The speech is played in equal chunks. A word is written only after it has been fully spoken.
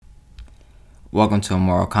Welcome to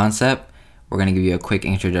Immoral Concept. We're going to give you a quick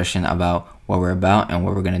introduction about what we're about and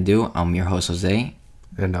what we're going to do. I'm your host, Jose.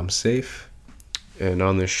 And I'm Safe. And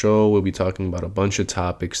on this show, we'll be talking about a bunch of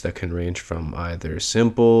topics that can range from either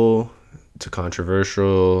simple to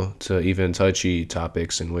controversial to even touchy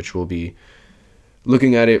topics, in which we'll be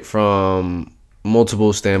looking at it from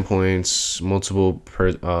multiple standpoints, multiple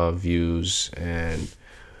views, and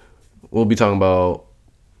we'll be talking about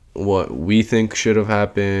what we think should have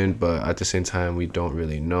happened, but at the same time, we don't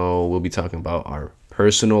really know. We'll be talking about our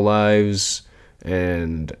personal lives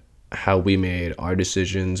and how we made our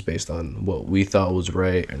decisions based on what we thought was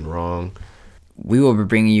right and wrong. We will be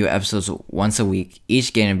bringing you episodes once a week,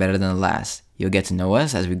 each getting better than the last. You'll get to know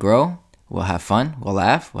us as we grow. We'll have fun, we'll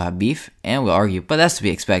laugh, we'll have beef, and we'll argue, but that's to be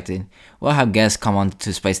expected. We'll have guests come on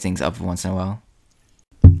to spice things up once in a while.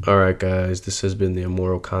 Alright guys, this has been the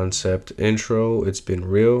Immoral Concept intro. It's been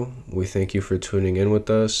real. We thank you for tuning in with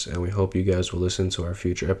us, and we hope you guys will listen to our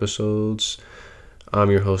future episodes. I'm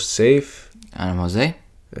your host, Safe. I'm Jose.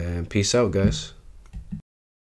 And peace out, guys.